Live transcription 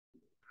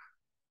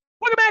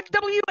Welcome back to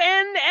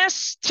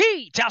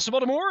WNST, Tassel,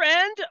 Baltimore,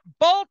 and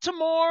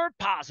Baltimore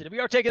Positive. We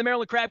are taking the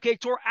Maryland Crab Cake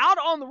Tour out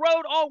on the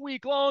road all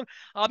week long.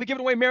 I'll be giving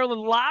away Maryland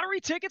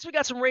lottery tickets. We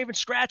got some Raven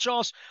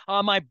scratch-offs.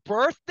 My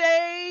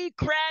birthday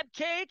crab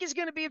cake is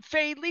going to be at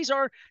Fadley's.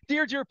 Our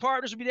dear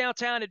partners will be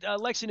downtown at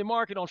Lexington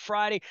Market on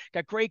Friday.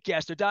 Got great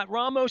guests. Dot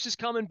Ramos is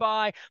coming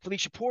by.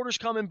 Felicia Porter's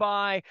coming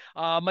by.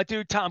 My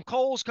dude Tom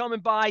Cole's coming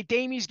by.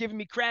 Damie's giving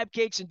me crab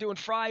cakes and doing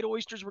fried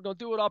oysters. We're going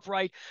to do it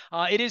upright.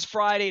 It is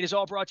Friday. It is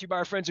all brought to you by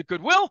our friends at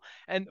Goodwill,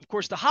 and of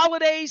course the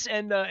holidays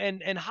and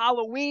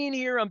Halloween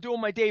here. I'm doing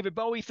my David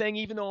Bowie thing,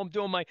 even though I'm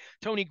doing my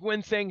Tony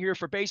Gwynn thing here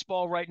for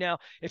baseball right now.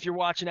 If you're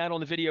watching that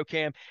on the video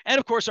cam, and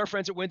of course our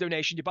friends at Window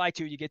Nation, you buy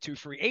two, you get two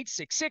free.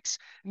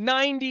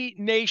 866-90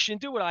 Nation.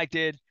 Do what I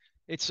did.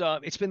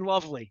 It's been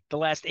lovely the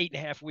last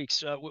 8.5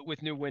 weeks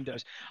with new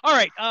windows. All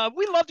right,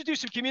 we love to do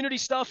some community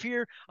stuff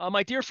here.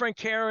 My dear friend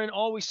Karen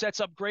always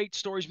sets up great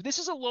stories, but this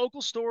is a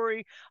local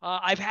story.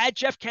 I've had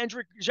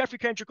Jeffrey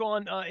Kendrick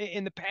on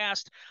in the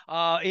past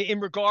in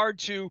regard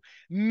to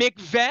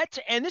McVet,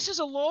 and this is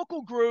a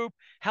local group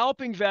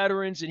helping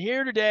veterans. And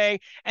here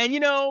today, and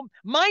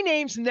my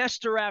name's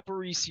Nestor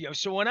Aparicio,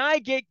 so when I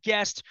get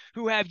guests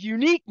who have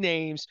unique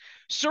names,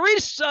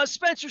 Cereta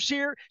Spencer's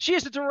here. She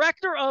is the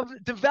Director of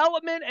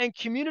Development and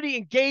Community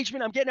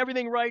Engagement. I'm getting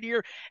everything right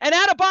here. And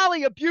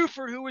Adobolia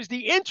Buford, who is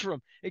the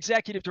interim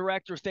executive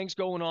director. Things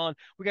going on.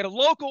 We got a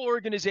local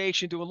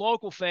organization doing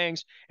local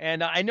things.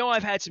 And I know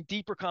I've had some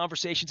deeper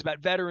conversations about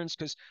veterans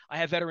because I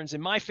have veterans in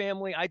my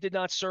family. I did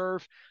not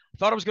serve. I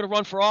thought I was going to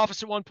run for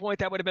office at one point.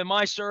 That would have been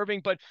my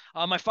serving. But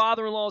my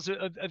father-in-law is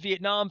a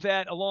Vietnam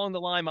vet. Along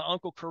the line, my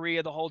uncle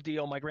Korea, the whole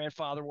deal. My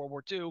grandfather, World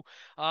War II.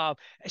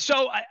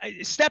 So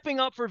stepping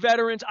up for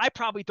veterans, I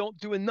probably don't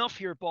do enough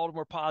here at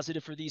Baltimore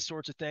Positive for these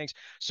sorts of things.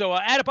 So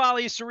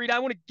Adobolia, Cereta, I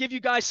want to give you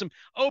guys some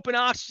open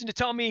oxygen to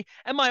tell me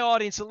and my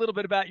audience a little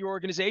bit about your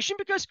organization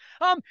because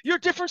you're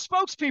different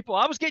spokespeople.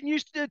 I was getting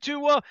used to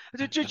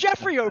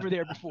Jeffrey over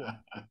there before.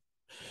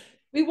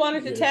 We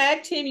wanted to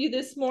tag team you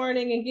this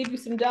morning and give you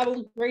some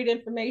double great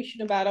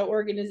information about our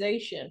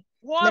organization.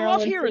 Well, I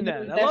love hearing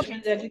that. I love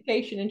Veterans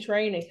Education and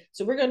Training.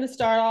 So we're going to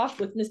start off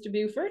with Mr.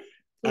 Buford.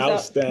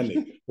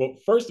 Outstanding. Well,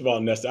 first of all,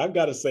 Nestor, I've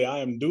got to say I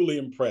am duly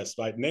impressed.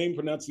 Like name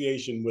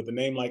pronunciation with a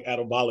name like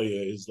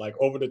Adobolia is like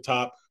over the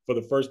top for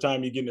the first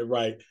time you're getting it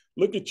right.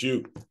 Look at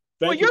you.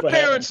 Well, your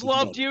parents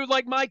loved you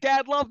like my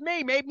dad loved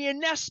me, made me a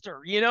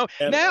Nestor, Now,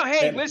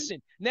 hey, listen,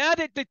 now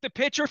that the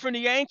pitcher from the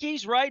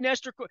Yankees, right,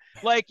 Nestor,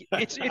 like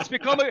it's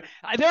become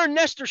there are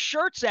Nestor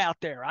shirts out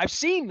there. I've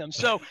seen them.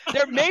 So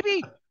there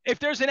maybe if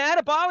there's an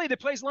Adobolia that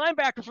plays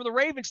linebacker for the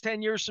Ravens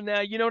 10 years from now,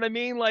 you know what I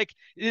mean? Like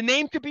the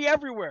name could be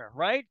everywhere,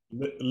 right?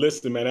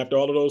 Listen, man, after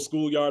all of those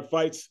schoolyard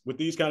fights with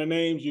these kind of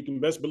names, you can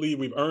best believe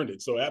we've earned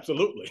it. So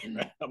absolutely.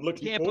 I'm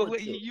looking forward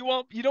to it.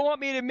 You don't want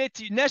me to admit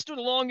to you, Nestor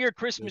the long-eared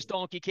Christmas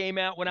donkey came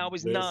out when I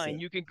was 9.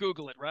 You can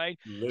Google it, right?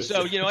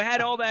 So, I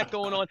had all that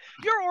going on.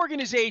 Your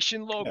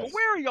organization, local,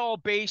 where are y'all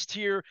based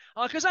here?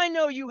 Because I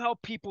know you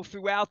help people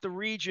throughout the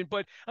region,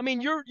 but I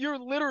mean, you're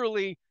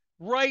literally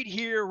right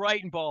here,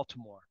 right in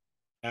Baltimore.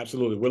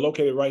 Absolutely. We're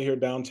located right here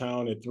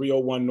downtown at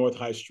 301 North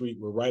High Street.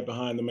 We're right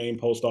behind the main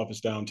post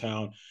office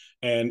downtown.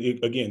 And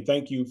again,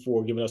 thank you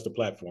for giving us the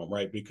platform,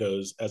 right?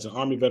 Because as an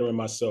Army veteran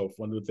myself,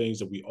 one of the things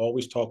that we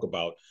always talk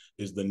about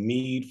is the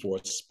need for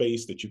a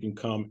space that you can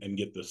come and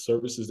get the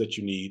services that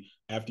you need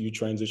after you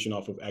transition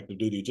off of active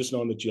duty. Just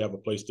knowing that you have a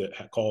place to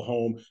call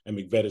home, and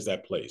McVet is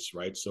that place,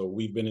 right? So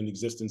we've been in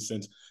existence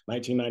since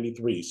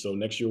 1993. So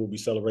next year we'll be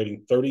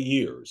celebrating 30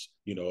 years,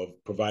 of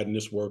providing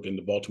this work in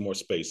the Baltimore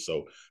space.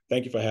 So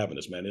thank you for having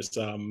us, man. It's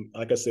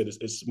like I said,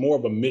 it's more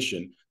of a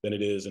mission than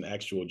it is an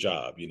actual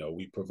job.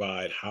 We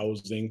provide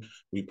housing,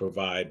 we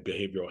provide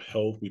behavioral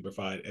health, we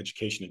provide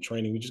education and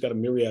training. We just got a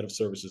myriad of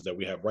services that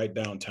we have right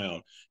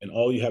downtown. And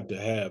all you have to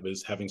have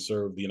is having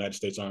served the United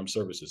States Armed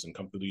Services and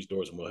come through these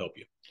doors and we'll help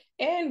you.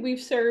 And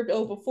we've served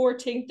over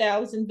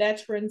 14,000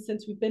 veterans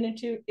since we've been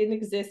in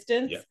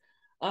existence. Yeah.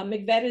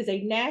 McVet is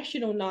a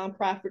national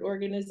nonprofit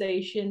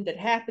organization that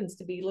happens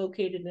to be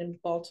located in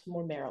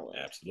Baltimore, Maryland.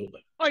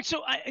 Absolutely. All right,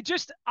 so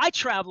I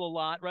travel a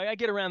lot, right? I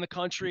get around the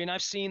country and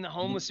I've seen the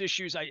homeless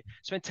issues. I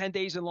spent 10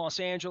 days in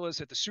Los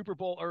Angeles at the Super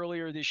Bowl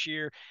earlier this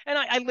year, and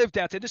I lived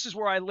out there. This is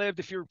where I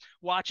lived. If you're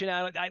watching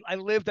out, I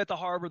lived at the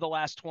harbor the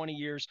last 20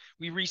 years.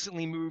 We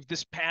recently moved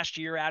this past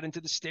year out into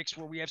the sticks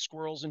where we have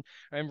squirrels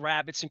and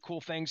rabbits and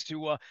cool things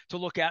to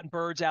look at and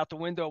birds out the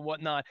window and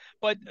whatnot.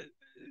 But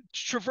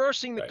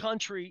traversing the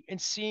country and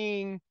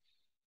seeing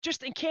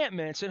just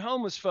encampments and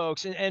homeless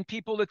folks and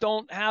people that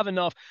don't have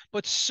enough,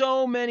 but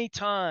so many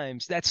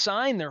times that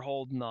sign they're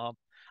holding up.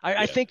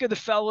 I think of the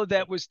fellow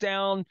that was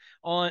down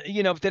on,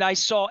 that I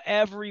saw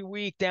every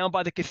week down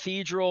by the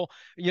cathedral,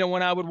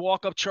 when I would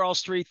walk up Charles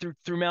Street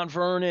through Mount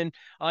Vernon,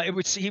 he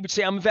would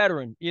say, I'm a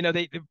veteran,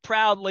 they're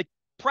proud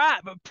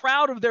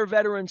of their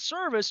veteran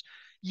service.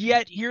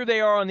 Yet here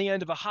they are on the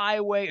end of a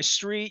highway, a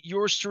street,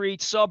 your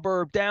street,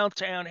 suburb,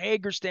 downtown,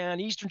 Hagerstown,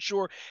 Eastern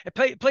Shore,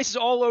 places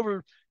all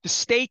over the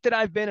state that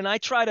I've been in. I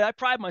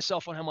pride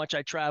myself on how much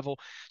I travel.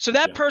 So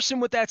that person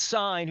with that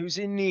sign who's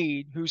in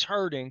need, who's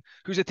hurting,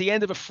 who's at the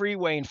end of a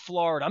freeway in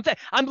Florida,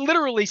 I'm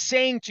literally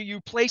saying to you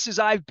places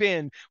I've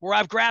been where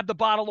I've grabbed a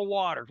bottle of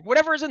water,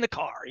 whatever is in the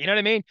car. You know what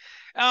I mean?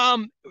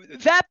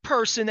 That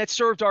person that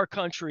served our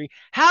country,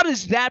 how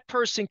does that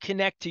person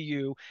connect to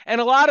you? And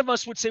a lot of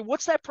us would say,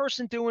 what's that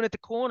person doing at the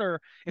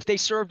corner if they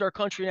served our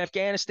country in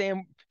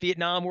Afghanistan,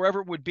 Vietnam, wherever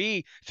it would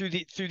be through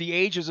the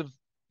ages of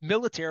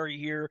military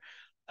here?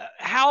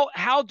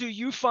 How do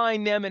you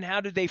find them, and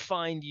how do they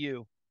find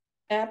you?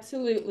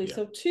 Absolutely.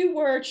 So 2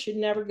 words should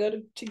never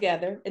go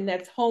together, and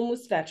that's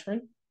homeless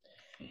veteran.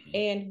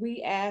 And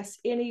we ask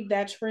any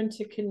veteran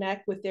to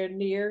connect with their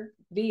near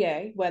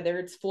VA, whether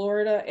it's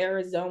Florida,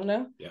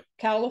 Arizona,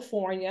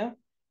 California,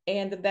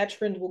 and the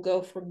veteran will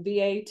go from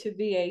VA to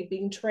VA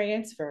being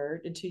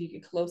transferred until you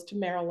get close to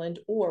Maryland.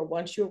 Or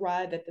once you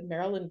arrive at the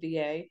Maryland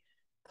VA,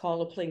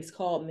 call a place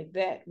called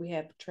McVet. We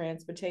have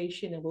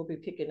transportation, and we'll be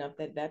picking up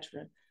that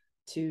veteran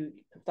to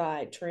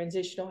provide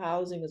transitional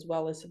housing as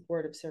well as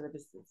supportive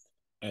services.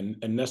 And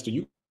Nestor,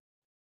 you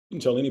can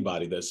tell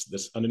anybody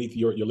that's underneath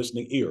your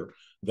listening ear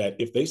that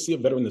if they see a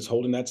veteran that's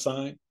holding that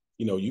sign,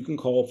 you can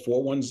call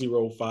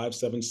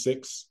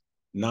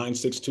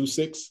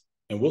 410-576-9626,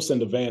 and we'll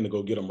send a van to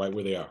go get them right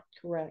where they are.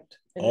 Correct.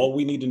 And all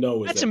we need to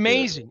know is that's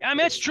amazing. I mean,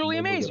 that's truly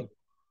amazing.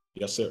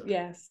 Yes, sir.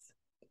 Yes,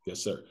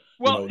 sir.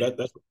 Well,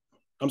 that's.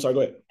 I'm sorry.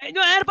 Go ahead.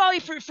 No,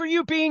 Adobolia, for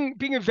you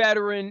being a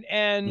veteran,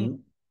 and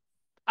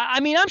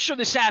I mean, I'm sure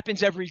this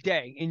happens every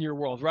day in your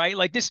world, right?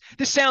 Like this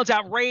sounds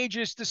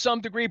outrageous to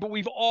some degree, but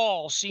we've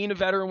all seen a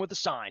veteran with a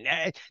sign.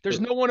 There's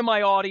no one in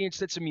my audience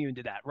that's immune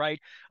to that, right?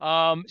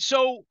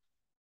 So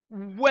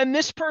when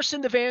this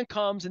person, the van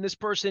comes, and this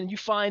person, you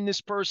find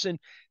this person,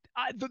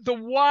 the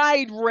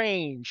wide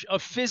range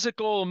of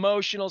physical,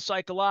 emotional,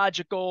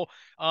 psychological,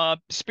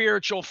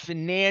 spiritual,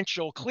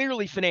 financial,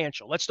 clearly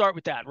financial. Let's start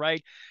with that,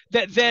 right?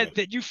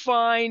 That you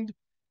find.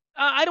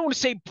 I don't want to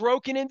say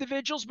broken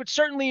individuals, but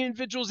certainly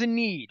individuals in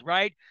need,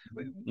 right?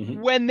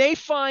 When they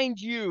find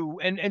you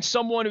and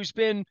someone who's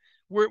been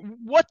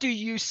what do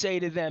you say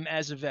to them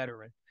as a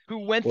veteran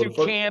who went through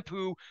camp,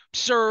 who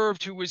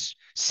served, who was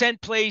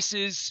sent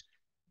places,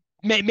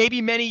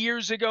 maybe many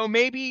years ago,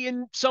 maybe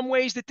in some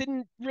ways that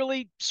didn't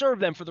really serve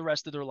them for the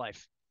rest of their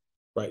life?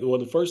 Right. Well,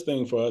 the first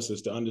thing for us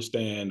is to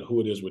understand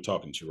who it is we're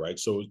talking to, right?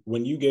 So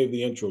when you gave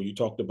the intro, you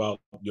talked about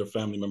your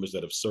family members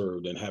that have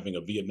served and having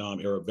a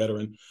Vietnam era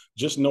veteran.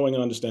 Just knowing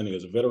and understanding,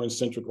 as a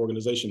veteran-centric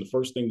organization, the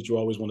first thing that you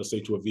always want to say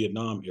to a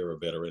Vietnam era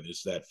veteran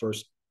is that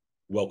first,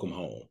 welcome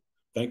home.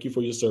 Thank you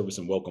for your service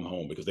and welcome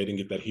home, because they didn't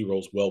get that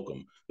hero's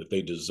welcome that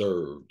they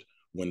deserved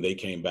when they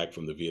came back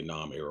from the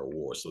Vietnam era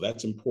war. So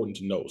that's important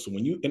to know. So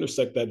when you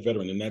intersect that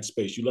veteran in that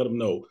space, you let them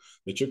know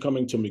that you're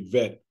coming to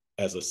McVet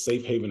as a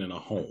safe haven and a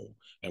home.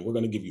 And we're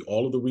going to give you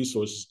all of the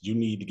resources you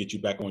need to get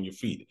you back on your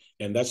feet.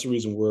 And that's the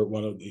reason we're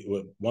one of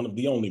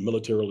the only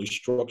militarily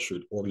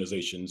structured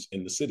organizations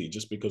in the city,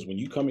 just because when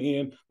you come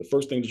in, the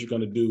first thing that you're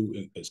going to do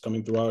is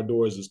coming through our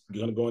doors is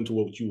you're going to go into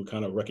what you would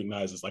kind of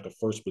recognize as like a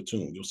first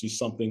platoon. You'll see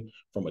something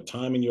from a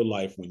time in your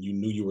life when you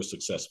knew you were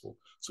successful.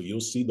 So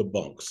you'll see the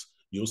bunks.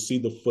 You'll see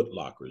the foot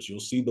lockers. You'll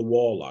see the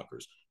wall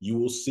lockers. You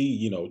will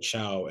see,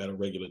 chow at a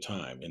regular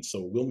time. And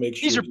so we'll make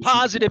sure these are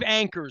positive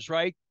anchors,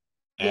 right?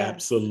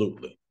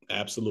 Absolutely.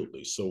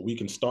 Absolutely. So we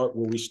can start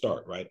where we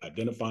start, right?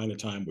 Identifying the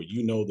time where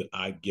you know that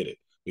I get it,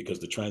 because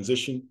the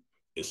transition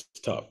is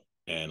tough.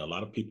 And a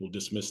lot of people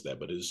dismiss that,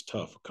 but it is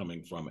tough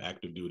coming from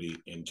active duty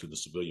into the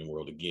civilian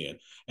world again.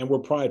 And we're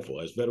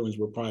prideful. As veterans,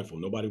 we're prideful.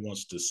 Nobody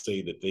wants to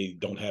say that they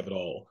don't have it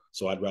all.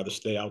 So I'd rather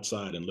stay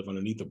outside and live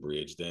underneath a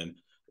bridge than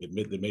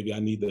admit that maybe I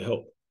need the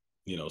help.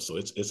 So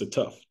it's a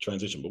tough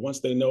transition. But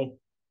once they know,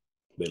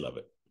 they love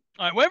it.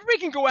 All right, well, everybody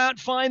can go out and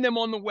find them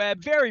on the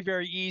web. Very,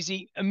 very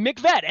easy.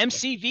 McVet,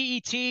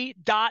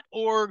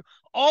 MCVET.org.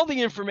 All the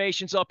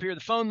information's up here.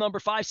 The phone number,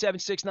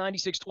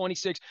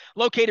 576-9626,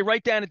 located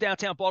right down in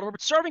downtown Baltimore,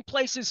 but serving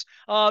places,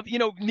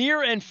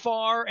 near and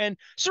far. And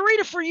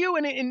Cereta, for you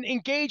in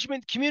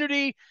engagement,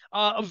 community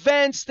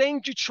events,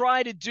 things you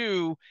try to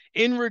do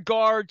in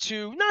regard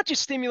to not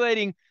just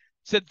stimulating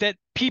that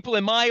people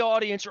in my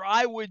audience or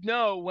I would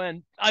know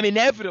when I'm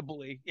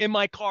inevitably in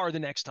my car the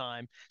next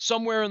time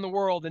somewhere in the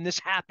world and this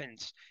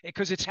happens,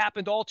 because it's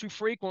happened all too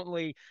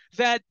frequently,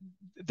 that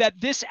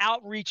this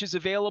outreach is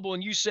available,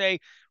 and you say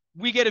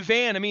we get a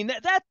van. I mean,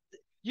 that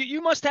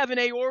you must have an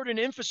aorta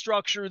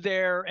infrastructure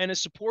there and a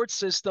support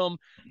system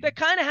that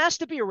kind of has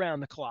to be around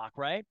the clock,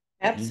 right?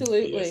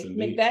 Absolutely. Yes,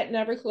 McVet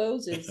never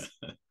closes.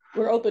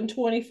 We're open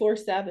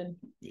 24/7.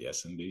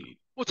 Yes, indeed.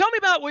 Well, tell me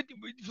about what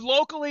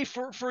locally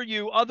for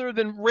you, other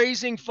than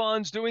raising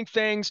funds, doing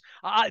things,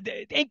 and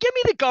give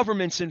me the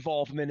government's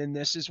involvement in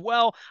this as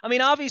well. I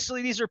mean,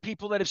 obviously, these are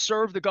people that have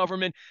served the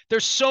government.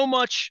 There's so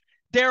much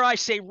dare I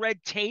say,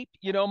 red tape.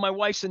 You know, my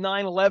wife's a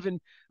 9/11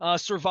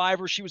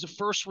 survivor. She was a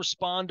first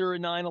responder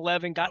in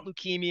 9/11, got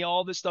leukemia,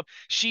 all this stuff.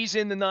 She's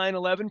in the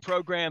 9/11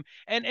 program.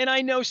 And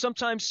I know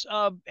sometimes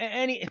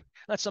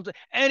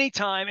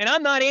anytime, and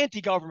I'm not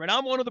anti-government.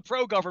 I'm one of the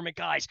pro-government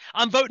guys.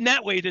 I'm voting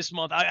that way this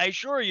month, I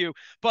assure you.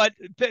 But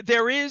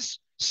there is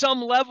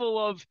some level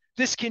of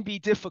this can be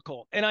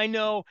difficult. And I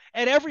know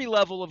at every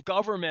level of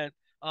government,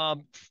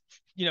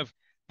 you know,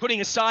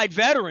 putting aside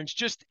veterans,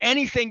 just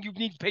anything you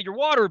need to pay your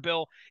water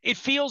bill, it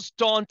feels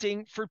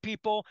daunting for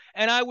people.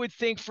 And I would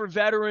think for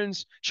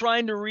veterans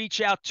trying to reach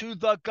out to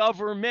the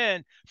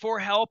government for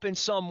help in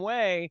some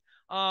way,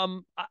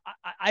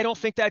 I don't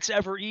think that's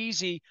ever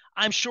easy.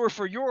 I'm sure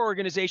for your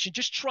organization,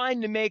 just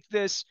trying to make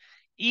this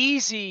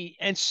easy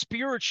and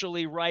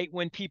spiritually right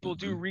when people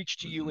do reach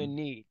to you in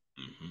need.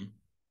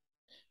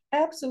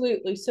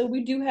 Absolutely. So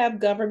we do have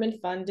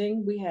government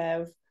funding. We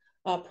have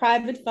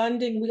private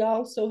funding. We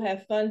also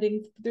have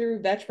funding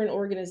through veteran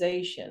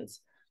organizations,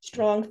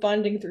 strong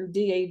funding through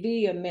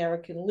DAV,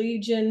 American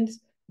Legions,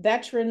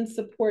 veterans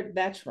support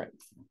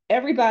veterans.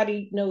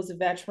 Everybody knows a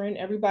veteran,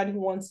 everybody who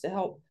wants to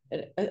help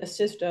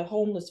assist a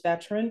homeless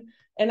veteran.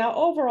 And our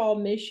overall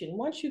mission,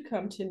 once you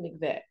come to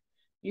McVet,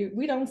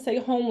 we don't say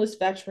homeless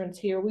veterans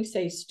here, we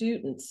say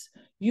students.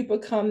 You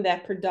become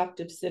that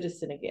productive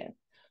citizen again.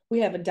 We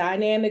have a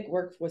dynamic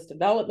workforce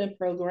development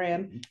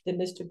program that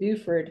Mr.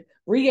 Buford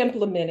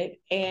re-implemented,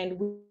 and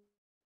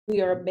we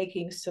are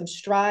making some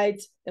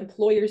strides.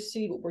 Employers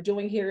see what we're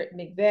doing here at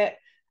McVet.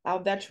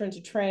 Our veterans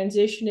are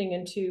transitioning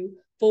into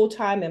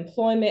full-time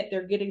employment.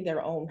 They're getting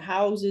their own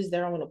houses,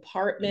 their own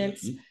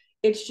apartments.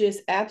 It's just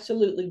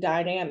absolutely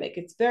dynamic.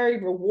 It's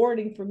very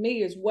rewarding for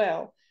me as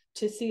well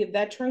to see a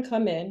veteran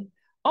come in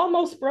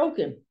almost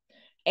broken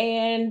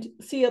and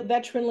see a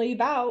veteran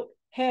leave out,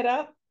 head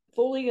up,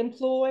 fully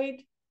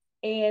employed,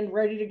 and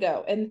ready to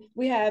go. And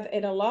we have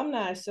an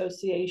alumni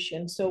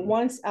association. So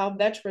once our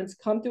veterans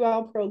come through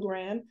our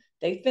program,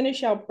 they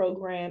finish our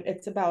program,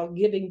 it's about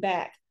giving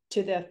back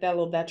to their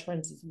fellow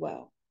veterans as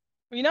well.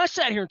 I mean, I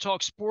sat here and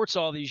talked sports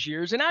all these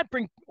years, and I'd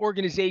bring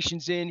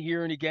organizations in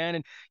here and again,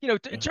 and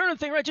turn the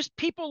thing right. Just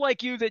people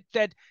like you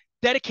that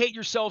dedicate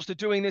yourselves to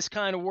doing this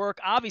kind of work.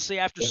 Obviously,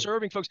 after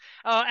serving folks,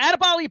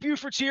 Adobolia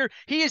Buford's here.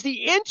 He is the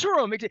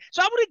interim.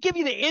 So I'm going to give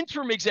you the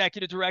interim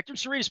executive director,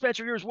 Cereta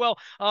Spencer, here as well,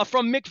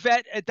 from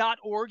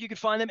McVet.org. You can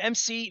find them,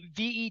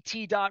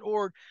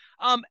 mcvet.org.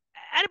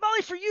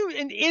 Adobolia, for you,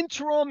 an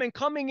interim and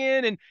coming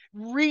in and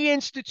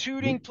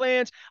reinstituting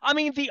plans. I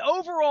mean, the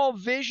overall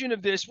vision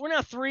of this, we're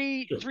now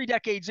three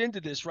decades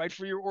into this, right,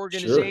 for your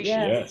organization.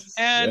 Yes.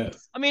 And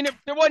I mean,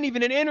 there wasn't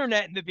even an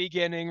internet in the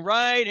beginning,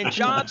 right? And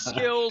job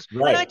skills.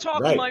 And I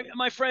talk with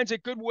my friends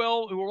at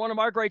Goodwill, who are one of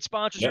our great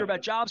sponsors here,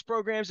 about jobs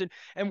programs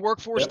and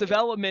workforce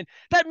development.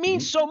 That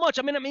means so much.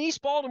 I mean,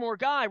 East Baltimore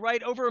guy,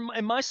 right? Over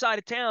in my side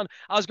of town,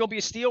 I was going to be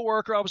a steel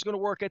worker. I was going to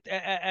work at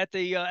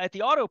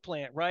the auto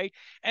plant, right?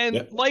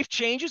 And life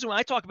changes. When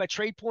I talk about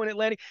Trade Point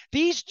Atlantic,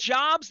 these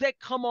jobs that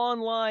come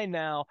online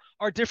now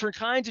are different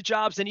kinds of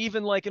jobs than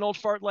even like an old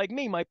fart like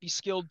me might be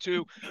skilled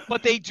to,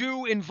 but they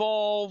do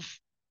involve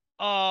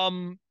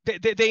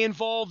they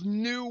involve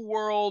new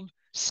world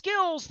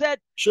skills that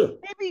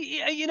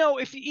maybe,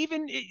 if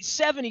even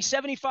 70,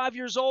 75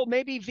 years old,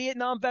 maybe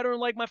Vietnam veteran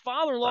like my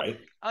father-in-law,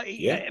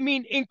 I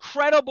mean,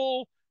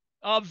 incredible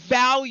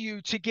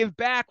value to give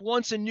back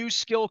once a new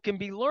skill can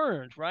be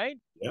learned, right?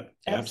 Yeah,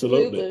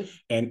 absolutely.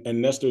 And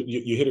Nestor,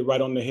 you hit it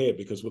right on the head,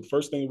 because the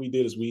first thing we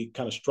did is we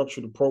kind of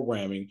structured the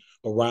programming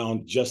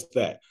around just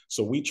that.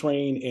 So we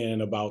train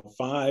in about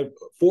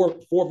four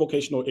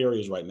vocational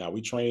areas right now.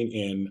 We train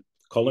in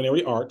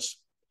culinary arts,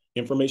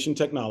 information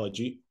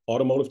technology,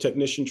 automotive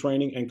technician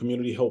training, and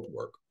community health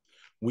work.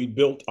 We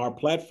built our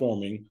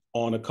platforming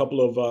on a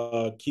couple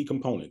of key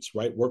components,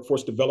 right?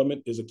 Workforce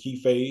development is a key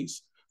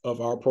phase of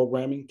our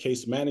programming.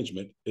 Case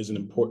management is an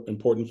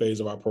important phase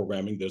of our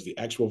programming. There's the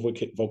actual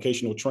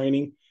vocational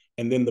training,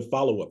 and then the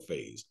follow-up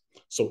phase.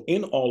 So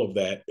in all of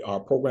that, our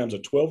programs are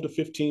 12 to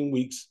 15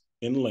 weeks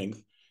in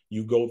length.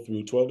 You go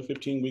through 12 to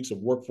 15 weeks of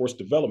workforce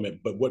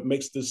development. But what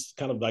makes this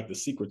kind of like the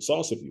secret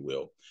sauce, if you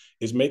will,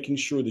 is making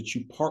sure that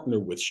you partner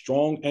with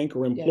strong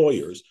anchor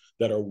employers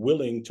that are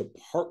willing to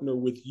partner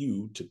with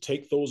you to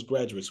take those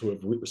graduates who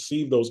have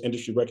received those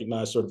industry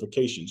recognized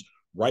certifications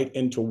right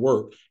into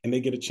work, and they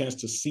get a chance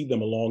to see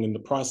them along in the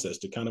process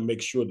to kind of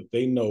make sure that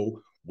they know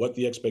what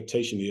the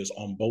expectation is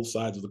on both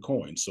sides of the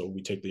coin. So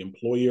we take the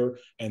employer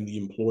and the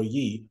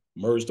employee,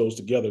 merge those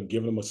together,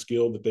 give them a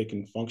skill that they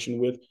can function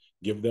with,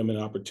 give them an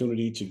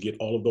opportunity to get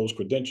all of those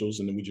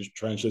credentials, and then we just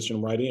transition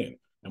them right in.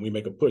 And we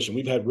make a push, and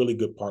we've had really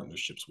good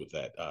partnerships with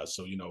that.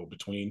 So,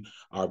 between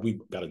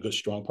we've got a good,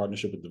 strong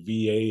partnership with the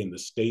VA and the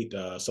state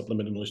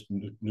Supplemental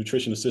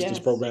Nutrition Assistance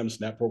Program, the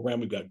SNAP program.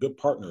 We've got good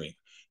partnering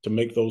to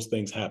make those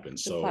things happen.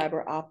 The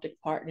fiber optic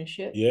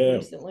partnership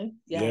recently.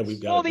 Yeah, we've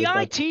got the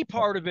IT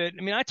part of it.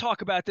 I mean, I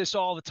talk about this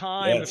all the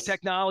time of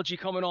technology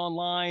coming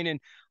online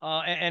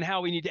and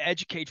how we need to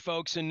educate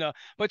folks. And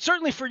but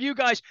certainly for you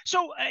guys.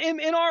 So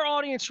in our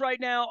audience right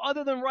now,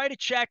 other than write a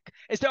check,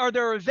 are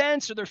there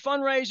events? Are there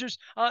fundraisers?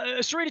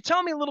 Cereta,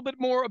 tell me a little bit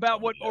more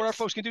about what our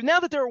folks can do now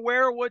that they're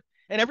aware of what,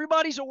 and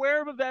everybody's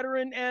aware of a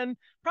veteran, and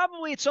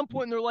probably at some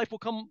point in their life will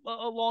come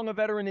along a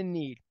veteran in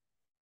need.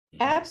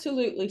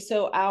 Absolutely.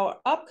 So our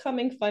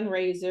upcoming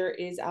fundraiser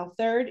is our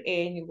third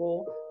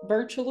annual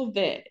virtual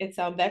event. It's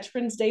our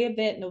Veterans Day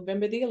event,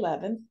 November the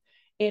 11th,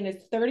 and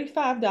it's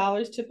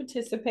 $35 to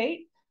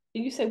participate.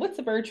 And you say, what's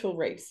a virtual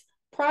race?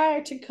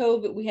 Prior to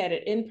COVID, we had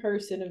an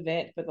in-person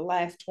event for the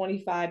last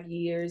 25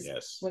 years.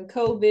 Yes. When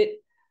COVID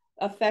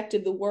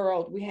affected the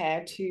world, we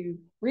had to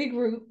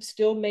regroup,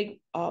 still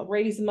make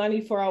raise money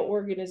for our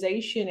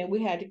organization, and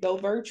we had to go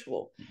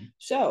virtual.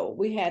 So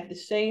we had the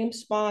same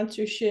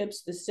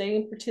sponsorships, the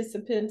same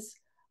participants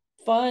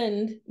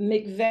fund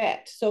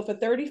McVet. So for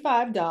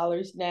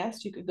 $35,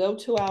 Nest, you could go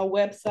to our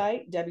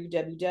website,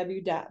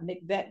 www.mcvet.org.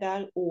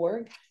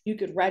 You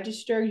could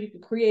register, you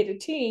could create a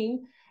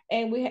team,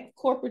 and we have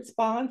corporate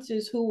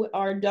sponsors who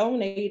are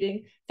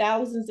donating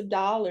thousands of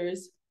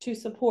dollars to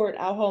support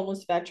our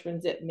homeless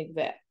veterans at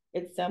McVet.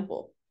 It's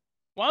simple.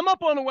 Well, I'm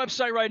up on the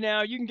website right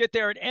now. You can get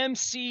there at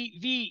mcvet.org.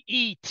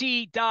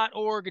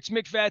 It's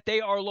McVet. They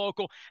are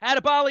local.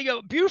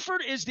 Adobolia,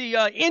 Buford is the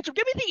interim.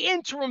 Give me the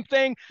interim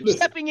thing,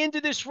 stepping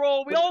into this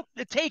role. We all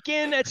take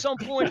in at some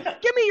point.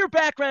 Give me your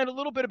background a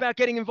little bit about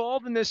getting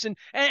involved in this, and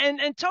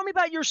tell me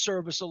about your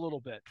service a little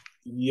bit.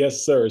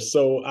 Yes, sir.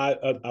 So I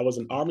was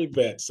an Army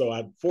vet. So I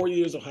had 4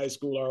 years of high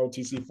school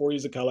ROTC, 4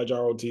 years of college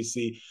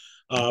ROTC.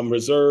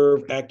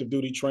 Reserve, active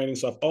duty training.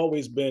 So I've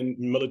always been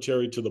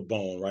military to the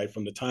bone, right?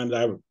 From the time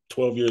that I was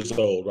 12 years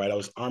old, right? I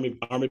was Army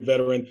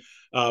veteran.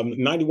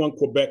 91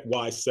 Quebec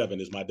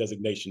Y7 is my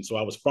designation. So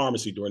I was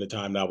pharmacy during the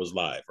time that I was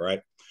live, right?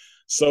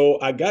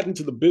 So I got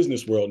into the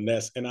business world,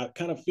 Ness, and I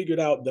kind of figured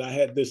out that I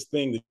had this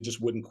thing that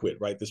just wouldn't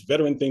quit, right? This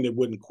veteran thing that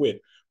wouldn't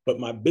quit. But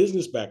my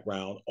business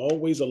background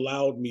always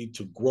allowed me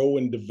to grow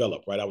and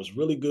develop, right? I was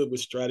really good with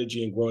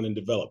strategy and growing and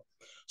develop.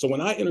 So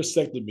when I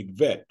intersected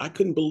McVet, I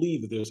couldn't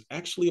believe that there's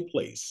actually a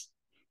place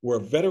where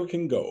a veteran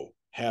can go,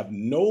 have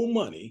no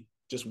money,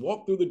 just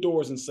walk through the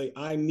doors and say,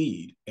 I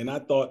need. And I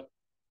thought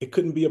it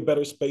couldn't be a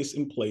better space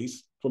and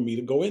place for me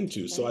to go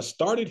into. So I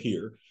started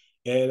here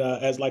and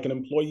as like an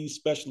employee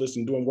specialist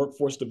and doing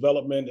workforce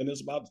development. And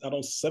it's about, I don't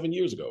know, 7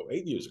 years ago,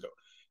 8 years ago.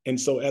 And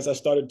so as I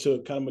started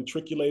to kind of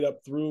matriculate up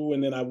through,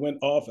 and then I went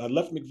off, I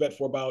left McVet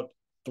for about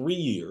 3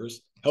 years.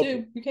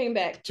 You came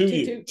back. 2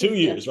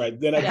 years, right?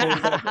 Then I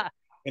came back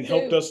and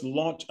helped us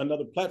launch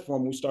another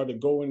platform. We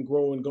started go and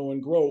grow and go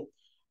and grow.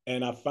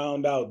 And I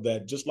found out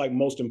that just like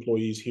most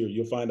employees here,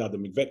 you'll find out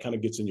that McVet kind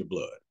of gets in your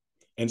blood.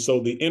 And so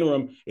the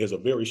interim is a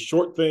very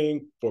short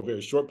thing for a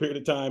very short period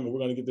of time. And we're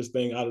going to get this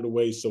thing out of the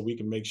way so we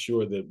can make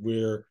sure that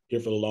we're here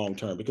for the long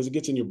term because it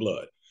gets in your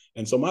blood.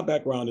 And so my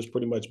background has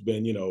pretty much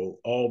been, you know,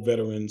 all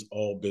veterans,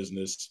 all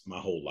business my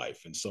whole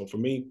life. And so for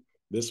me,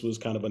 this was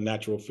kind of a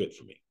natural fit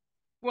for me.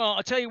 Well,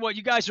 I'll tell you what,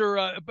 you guys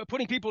are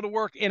putting people to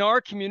work in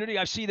our community.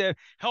 I see the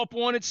help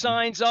wanted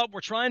signs up. We're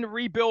trying to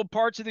rebuild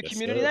parts of the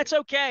community. Sir. That's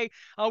okay.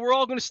 We're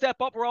all going to step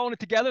up. We're all in it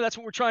together. That's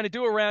what we're trying to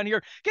do around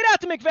here. Get out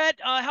to McVet,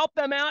 help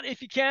them out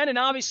if you can. And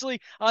obviously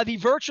the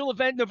virtual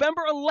event,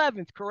 November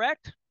 11th,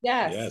 correct?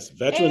 Yes. Yes,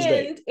 Veterans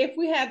Day. And if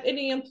we have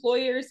any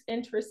employers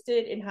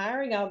interested in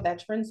hiring our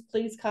veterans,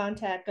 please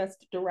contact us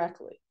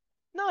directly.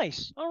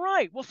 Nice. All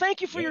right. Well,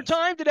 thank you for your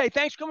time today.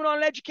 Thanks for coming on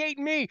and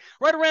educating me.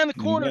 Right around the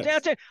corner,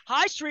 downtown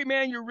High Street,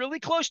 man. You're really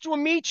close to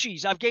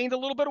Amici's. I've gained a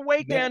little bit of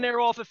weight down there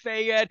off of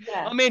Fayette.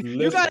 I mean,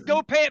 you got to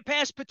go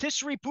past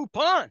Patisserie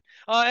Poupon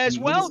as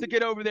well to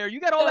get over there. You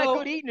got all that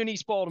good eating in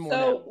East Baltimore.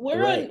 So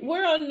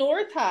we're on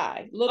North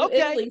High, Little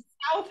Italy,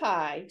 South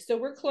High. So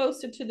we're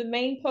closer to the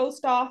main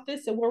post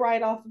office, and we're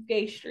right off of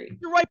Gay Street.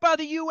 You're right by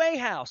the UA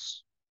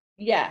house.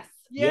 Yes.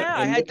 Yeah,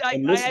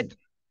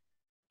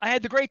 I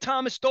had the great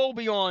Thomas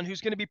Dolby on, who's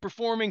going to be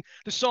performing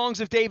the songs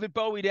of David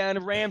Bowie down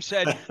in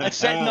Ramshead and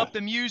setting up the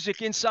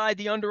music inside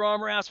the Under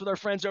Armour house with our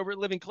friends over at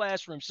Living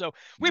Classroom. So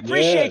we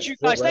appreciate you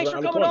guys. Thanks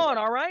for coming on,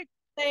 all right?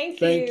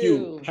 Thank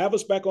you. Have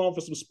us back on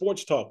for some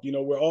sports talk. You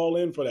know, we're all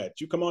in for that.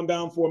 You come on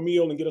down for a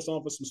meal and get us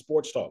on for some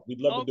sports talk. We'd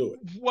love to do it.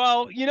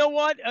 Well, you know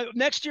what?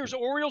 Next year's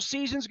Orioles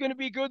season is going to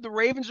be good. The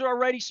Ravens are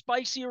already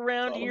spicy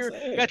around here.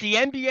 Got the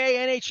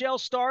NBA, NHL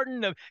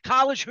starting. The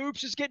college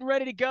hoops is getting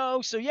ready to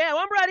go. So, yeah,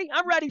 I'm ready.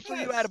 I'm ready for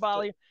you,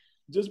 Adobolia.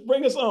 Just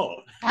bring us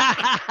on.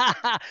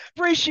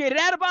 Appreciate it.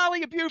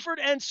 Adobolia, Buford,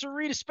 and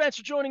Cereta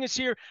Spencer joining us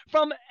here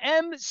from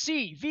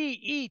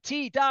mcvet.org.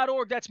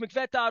 That's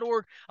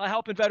McVet.org,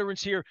 helping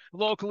veterans here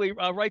locally,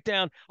 right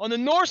down on the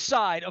north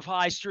side of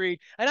High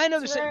Street. And I know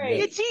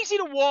it's easy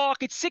to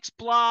walk. It's 6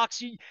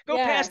 blocks. You go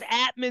past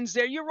Atman's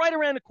there. You're right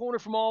around the corner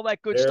from all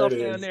that good stuff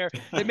down there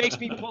that makes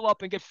me pull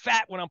up and get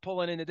fat when I'm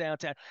pulling into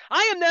downtown.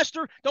 I am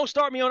Nestor. Don't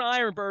start me on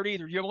Iron Bird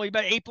either. You're only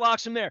about 8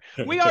 blocks from there.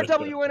 We are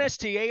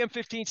WNST, AM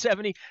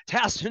 1570,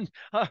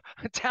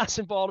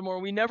 Towson, Baltimore.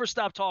 We never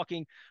stop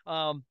talking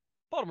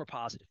Baltimore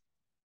positive.